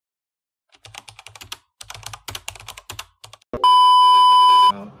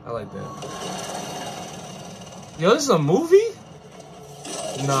like that. Yo, this is a movie?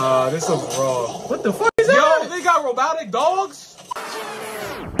 Nah, this looks raw. What the fuck is that? Yo, they got robotic dogs?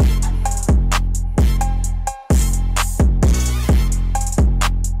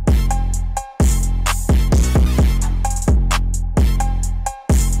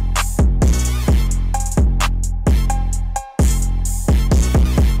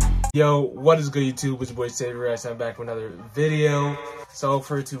 Yo, what is good, YouTube? It's your boy SavyReacts. I'm back with another video. So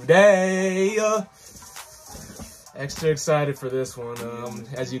for today, extra excited for this one.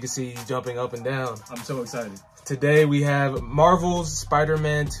 As you can see, jumping up and down. I'm so excited. Today we have Marvel's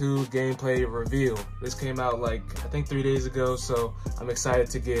Spider-Man 2 gameplay reveal. This came out like, I think 3 days ago, so I'm excited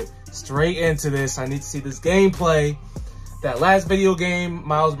to get straight into this. I need to see this gameplay. That last video game,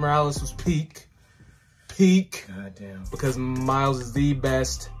 Miles Morales, was peak. Goddamn. Because Miles is the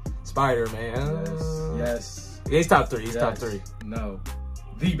best Spider-Man. Yes. Yeah, he's top 3. He's top 3. No.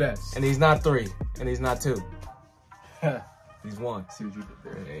 The best. And he's not 3. And he's not 2. He's 1. See what you did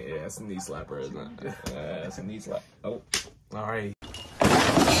there. Yeah, that's a knee slapper, isn't it? That's a knee slap. Oh. Alright.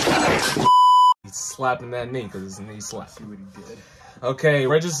 He's slapping that knee because it's a knee slap. See what he did. Okay,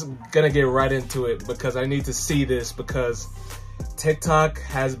 we're just gonna get right into it because I need to see this because TikTok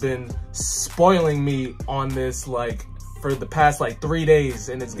has been spoiling me on this like for the past like 3 days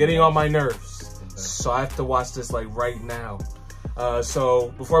and it's getting on my nerves. So I have to watch this like right now.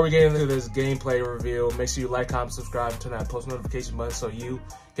 So before we get into this gameplay reveal, make sure you like, comment, subscribe, and turn that post notification button so you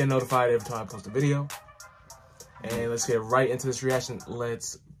get notified every time I post a video. And let's get right into this reaction.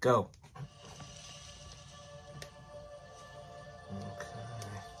 Let's go.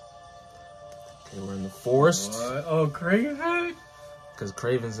 Okay, we're in the forest. What? Oh, Craven? Because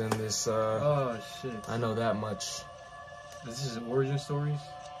Craven's in this. Oh, shit. I know that much. This is origin stories?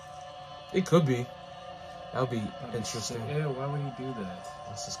 It could be. That would be interesting. Yeah, why would he do that?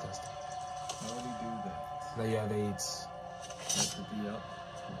 That's disgusting. Why would he do that? Now you have AIDS. That could be up.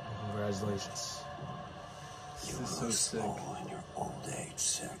 Congratulations. This is so sick. In your old age,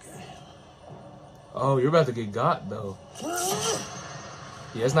 Sergey. Oh, you're about to get got, though.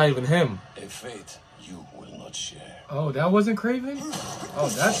 Yeah, it's not even him. A fate you will not share. Oh, that wasn't Craven? Oh,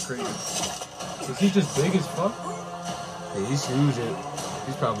 that's Craven. Is he just big as fuck? Yeah, he's huge.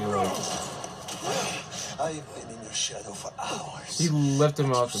 He's probably like... I've been in your shadow for hours. He left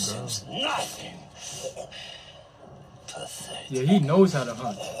him off the ground. Nothing. Pathetic. Yeah, he knows how to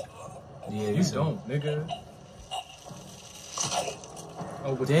hunt. Yeah, You don't, nigga.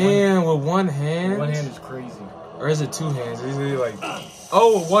 Oh, with damn, with one hand? One hand is crazy. Or is it 2 hands? Is it like...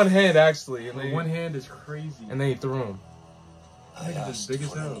 Oh, with one hand, actually. And then one hand is crazy. And then he threw him. Nigga just big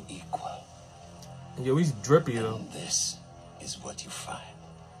as hell. Equal. Yo, he's drippy, though. And this is what you find.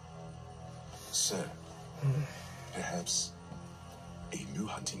 Sir, perhaps a new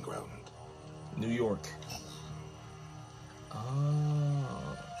hunting ground. New York.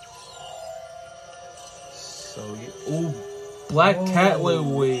 Oh. So, ooh, Black Cat.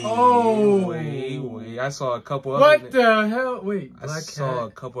 Wait. Oh. Wait. I saw a couple other What the hell? Wait, I saw a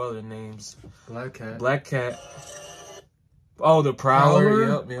couple other names. Black Cat. Black Cat. Oh, the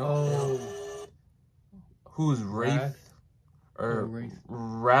Prowler. Yep. Oh. Who's Wraith? Or Wraith.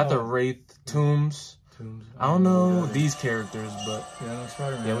 Wrath or Wraith Tombs. I don't know these characters, but yeah, no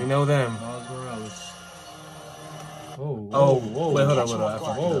Spider-Man. yeah, we know them. Miles Morales. Whoa. Wait, hold on.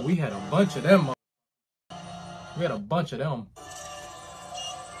 Whoa, we had a bunch of them. We had a bunch of them.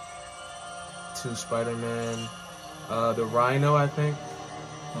 2 Spider-Man. The Rhino, I think.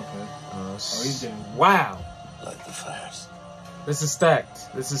 Okay. He's getting... Wow. Like the fires. This is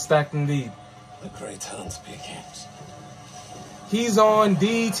stacked. This is stacked indeed. The great hunt begins. He's on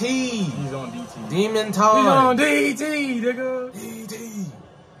DT. He's on DT. Demon Time. He's on DT, nigga. DT.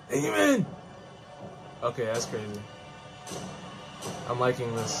 Demon. Okay, that's crazy. I'm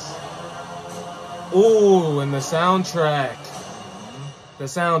liking this. Ooh, and the soundtrack. The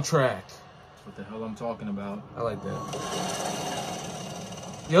soundtrack. What the hell I'm talking about? I like that.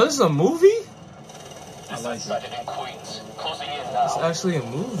 Yo, this is a movie? I like it. It's actually a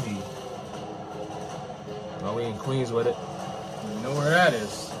movie. Oh, we in Queens with it. You know where that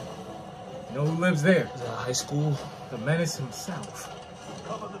is. You know who lives there? Is that high school? The Menace himself.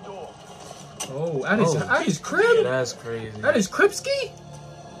 Cover the door. Oh, that is crib? Yeah, that's crazy. That is Kripski?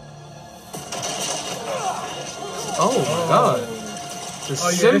 Oh my god. The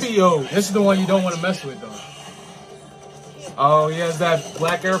symbiote. This is the one you don't want to mess with, though. Oh, he has that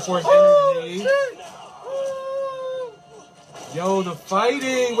Black Air Force energy. Yo, the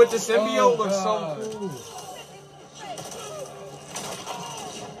fighting with the symbiote looks so cool.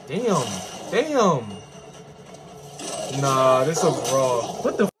 Damn. Nah, this looks raw.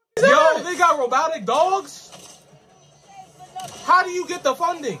 What the f is got robotic dogs? How do you get the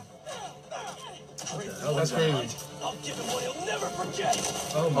funding? That's crazy. I'll give him what he'll never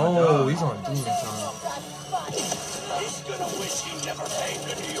forget. Oh my God. He's on demon time. He's gonna wish he never came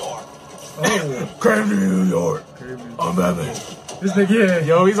to New York. Oh, Came to New York. I'm Batman. this nigga, yeah.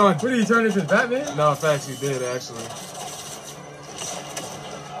 Yo, he's on. What did he turn into, Batman? No, facts, he did actually.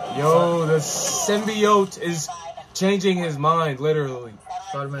 Yo, the symbiote is changing his mind, literally.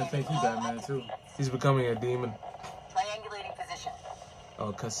 Spider-Man think he Batman too. He's becoming a demon. Triangulating position.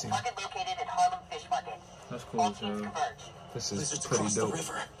 Oh, cutscene. Target located at Harlem Fish Market. That's cool, All teams so. converge. This is Lizards pretty across dope. the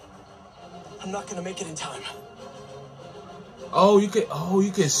river. I'm not gonna make it in time. Oh, you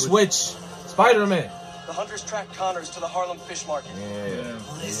could switch Spider-Man. The hunters tracked Connors to the Harlem Fish Market. Yeah.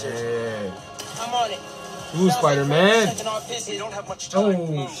 Lizard. Yeah. I'm on it. Ooh, Spider-Man. We don't have much time.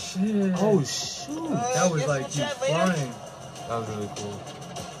 Oh shit. Oh, shoot. That was like he's flying. That was really cool.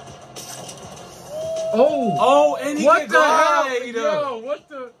 Oh. And he What can the hell? glide. Yo, what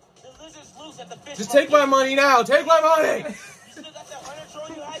the? The lizard's loose at the fish Just take my money now. Take my money. You still got that hunter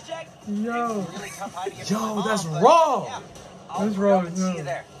drone you hijacked? Yo. Really tough hiding it Yo, from my that's mom, but raw. yeah, That's I'll raw come and as see hell. you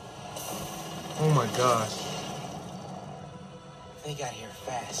there. Oh my gosh. They got here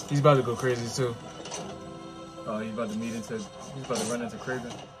fast. He's about to go crazy too. Oh, he's about to run into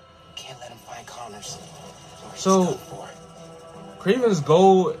Craven. Can't let him find Connors. Or he's So- done for. Craven's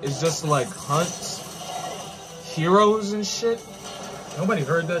goal is just to like hunt heroes and shit. Nobody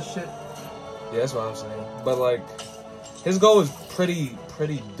heard that shit. Yeah, that's what I'm saying. But like, his goal is pretty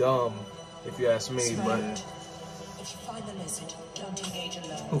dumb, if you ask me. But Yeah. If you find the lizard, don't engage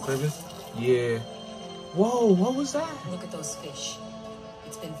alone. Who, Craven? yeah. Whoa, what was that? Look at those fish.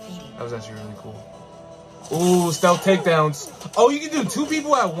 It's been feeding. That was actually really cool. Ooh, stealth takedowns. Oh, you can do 2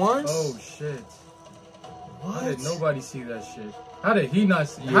 people at once? Oh shit. what? How did nobody see that shit? How did he not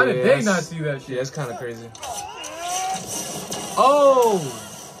see? Yeah, How did they that's- not see that shit? Yeah, it's kind of crazy. Oh!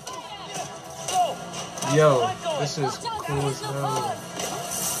 Yo, this is cool as hell.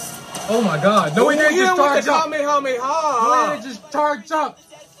 Oh my God! No, he didn't just charge up. No, he Kamehameha! didn't just charge up.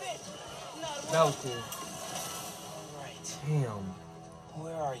 That was cool. Right. Damn.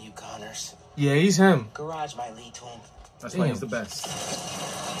 Where are you, Connors? Yeah, he's him. Garage might lead to him. That's why he's the best.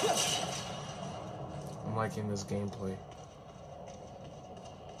 I'm liking this gameplay.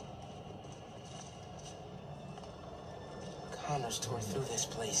 Connors tore through this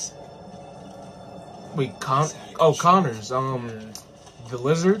place. Wait, Connors. The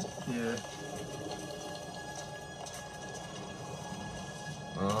lizard? Yeah.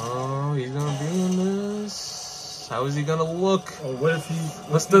 Oh, he's gonna be in this. How is he gonna look? Oh, what if he?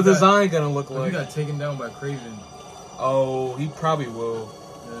 What's the design gonna look What if he like? got taken down by Craven? Oh, he probably will.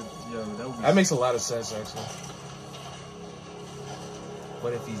 Yo, that would be. That makes a lot of sense, actually.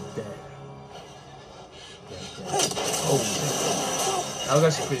 What if he's dead? Oh, that was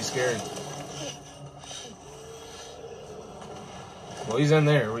actually pretty scary. Well, he's in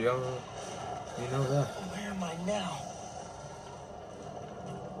there. We know that. Where am I now?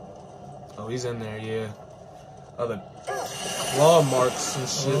 Oh, he's in there, yeah. Oh, the claw marks and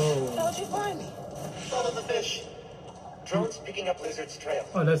shit. Oh. How'd you find me? Follow the fish. Drone's picking up lizard's trail.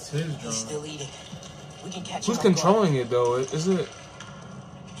 Oh, that's his He's drone. still eating. We can catch Who's him on controlling it, though? Is it?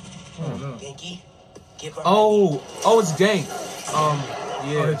 I don't know. guard. Genki, get behind me. Oh, it's Gank. Oh,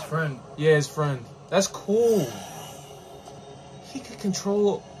 Yeah. his friend. Yeah, his friend. That's cool. He could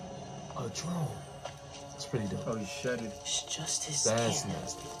control a drone. It's pretty dope. Oh, he shedded. It's just his That's skin.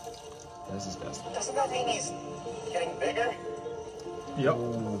 nasty. That's disgusting. Doesn't that mean he's getting bigger? Yep.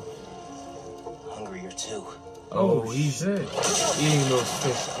 Ooh. Hungrier too. Oh, he's shit. eating those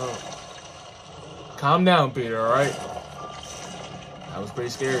fish up. Calm down, Peter, alright? That was pretty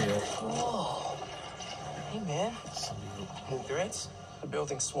scary, though. Whoa. Hey, man. New threats? The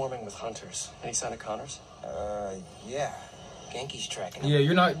building's swarming with hunters. Any sign of Connors? Yeah. Genki's tracking him. Yeah,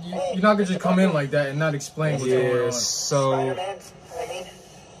 you're not gonna just come in like that and not explain what's going Yeah, on. so Spider-Man, I mean,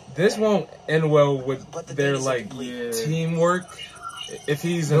 this won't end well with But the their, data's like, incomplete. Yeah. teamwork. If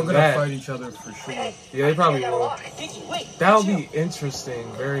he's They're in gonna that, fight each other for sure. yeah, they probably will. Genki, wait! That'll chill. be interesting,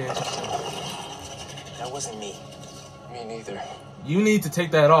 very interesting. That wasn't me. Me neither. You need to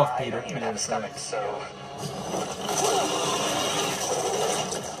take that off, I Peter. don't even have a stomach, so...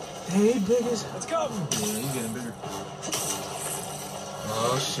 Hey, biggest. Let's go! Yeah, he's getting bigger.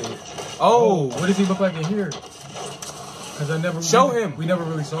 Oh shit. Oh, What does he look like in here? Because Show him. We never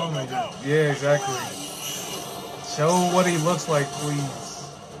really saw him in here. yeah, exactly. Show what he looks like, please.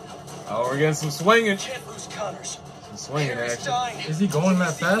 Oh, we're getting some swinging. Can't lose Connors. Some swinging Harry's action. dying. Is he going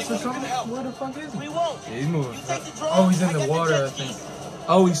that fast or Anyone who something? can help. Where the fuck is he? We won't. Yeah, he's moving You take fast. the drone. Oh, he's in I the got water, I jet think. skis.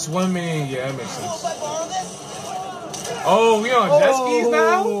 Oh, he's swimming. Yeah, that makes sense. Oh, we on jet skis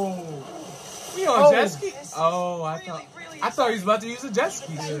now? We on jet skis? Oh, I thought he was about to use a jet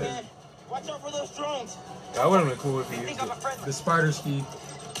ski. Man, watch out for those drones. That would have been cool if he used it. The spider ski.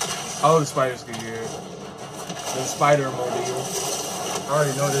 Oh, the spider ski, yeah. The spider mobile. I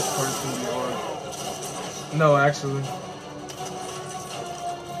already know this part's gonna be hard. No, actually.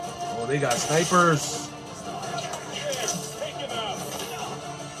 Oh, they got snipers.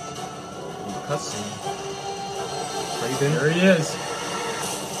 Cutscene. Raven. There he is.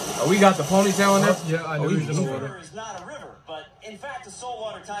 Oh, we got the ponytail in there? Yeah, I know he's in the water. River is not a river, but in fact a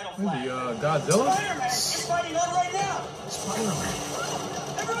saltwater tidal The flat. Godzilla? Spider-Man, you're fighting on right now.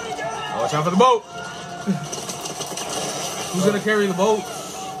 Spider-Man. Everybody down. Watch out for the boat. Who's gonna carry the boat?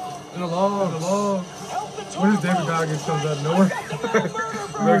 In the log. What if David Goggins comes out of nowhere?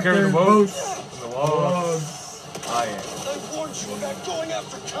 Who's gonna carry the boat? In the log. Oh, yeah. I warned you about going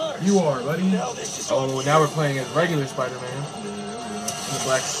after Connors. You are, buddy. Now this is Oh, now we're playing as regular Spider-Man. In the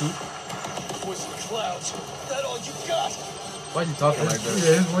black suit. was the clouds. That all you got? Why are you talking like that?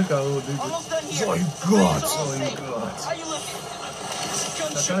 Yeah, his voice got a little deeper. Almost done here. all you got. It's all all you safe. got. How you looking?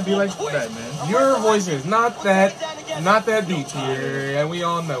 That's gonna be like that, man. Your voice is not that deep here, and we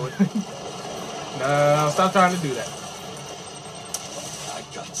all know it. No, stop trying to do that. I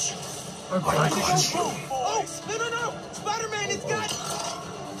got you. I got you. Oh, no. Spider-Man has got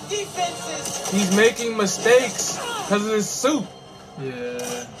defenses. He's making mistakes because of his suit.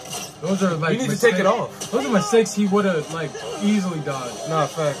 Yeah. Those are like You need to take it off. Those are mistakes he would have like easily dodged. No,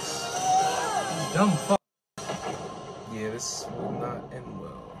 facts. Dumb fuck. Yeah, this will not end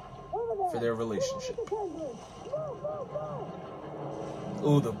well for their relationship.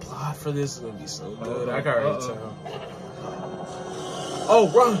 Ooh, the plot for this is gonna be so good. I can already tell. Oh,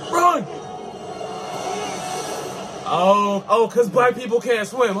 run! Oh, because black people can't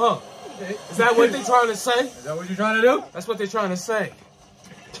swim, huh? Is that what they're trying to say? Is that what you're trying to do? That's what they're trying to say.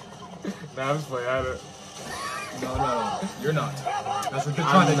 Nah, I'm just playing. No. You're not. That's what they're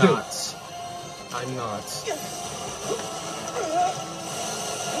I'm trying to do. not. I'm not.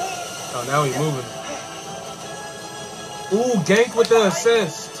 Oh, now he's moving. Ooh, gank with the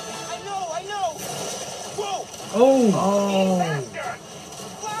assist. I know. Whoa. Oh.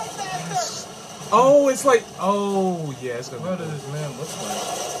 Oh, it's like, oh, yeah, it's gonna What be does cool. this man look like?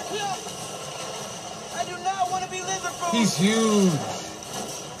 I do not want to be lizard food. He's huge.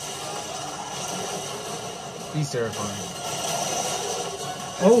 He's terrifying.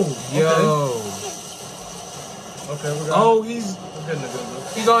 Oh, Yo. Okay, we're Oh, getting a good look.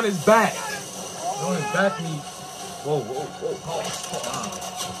 he's on his back. On his back knee. Whoa.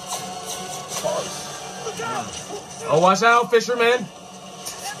 Oh, watch out, fisherman.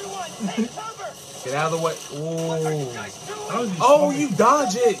 Everyone, take cover. Get out of the way. Ooh. How is he Oh, smoking? you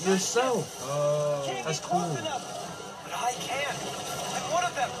dodge it yourself. Can't That's get close cool. enough. But I can. I'm one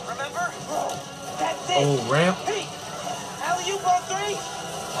of them, remember? That's it. Oh, ramp. Hey, alley-oop on three.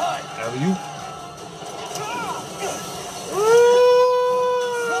 One. Have you?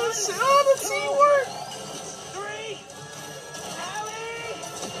 Oh, the teamwork. Three. Alley.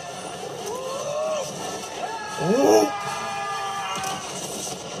 Ooh.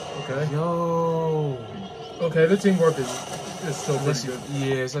 Okay. Yo. Okay, the teamwork is still pretty That's, good.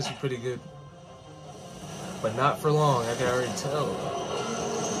 yeah, it's actually pretty good. But not for long, I can already tell.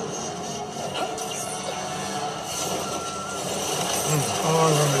 Oh, I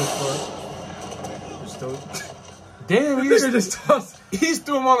remember this part. Just still. Damn, The he nigga just tossed. he's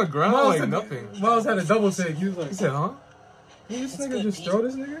threw him on the ground Miles like had- nothing. Miles had a double take. He was like, He said, huh? "Did this It's nigga good, just Pete. throw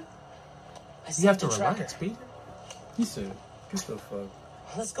this nigga?" You have to relax, Pete. He said, "Get the fuck."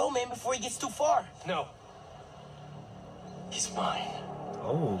 Let's go, man, before he gets too far. No. He's mine.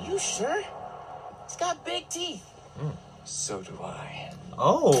 Oh. You sure? He's got big teeth. So do I.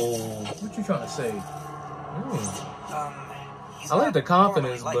 Oh. What you trying to say? He's I like not the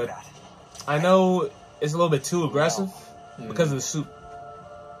confidence, normally but like that. I know it's a little bit too aggressive Yeah. because of the suit.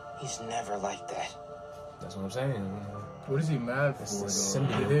 He's never like that. That's what I'm saying. What is he mad for It's though? the Is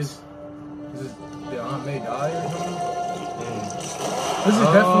symbiote. his? Is it the Aunt May die or something?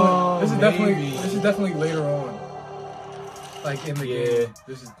 This is definitely later on. Like in the game.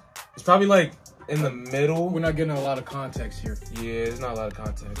 This is. It's probably like in the middle. We're not getting a lot of context here. Yeah, there's not a lot of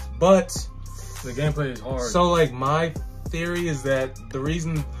context. But The gameplay is hard. so like my theory is that the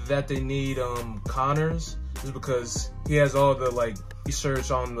reason that they need Connors is because he has all the like research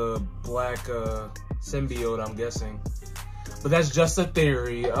on the black symbiote, I'm guessing. But that's just a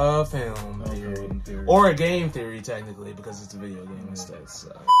theory, a film theory. Or a game theory technically, because it's a video game instead.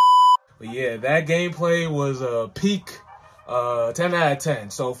 So. But yeah, that gameplay was a peak 10 out of 10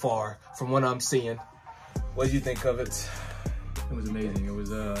 so far from what I'm seeing. What do you think of it? It was amazing. It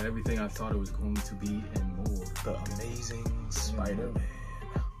was everything I thought it was going to be and more. The Amazing Spider-Man.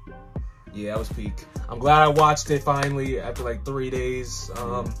 Yeah, I was peak. I'm glad I watched it finally after like 3 days.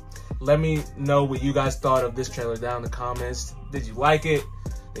 Let me know what you guys thought of this trailer down in the comments. Did you like it?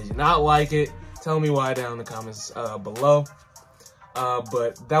 Did you not like it? Tell me why down in the comments below.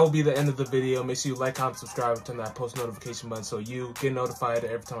 But that will be the end of the video. Make sure you like, comment, subscribe, and turn that post notification button so you get notified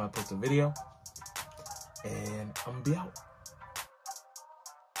every time I post a video. And I'm gonna be out.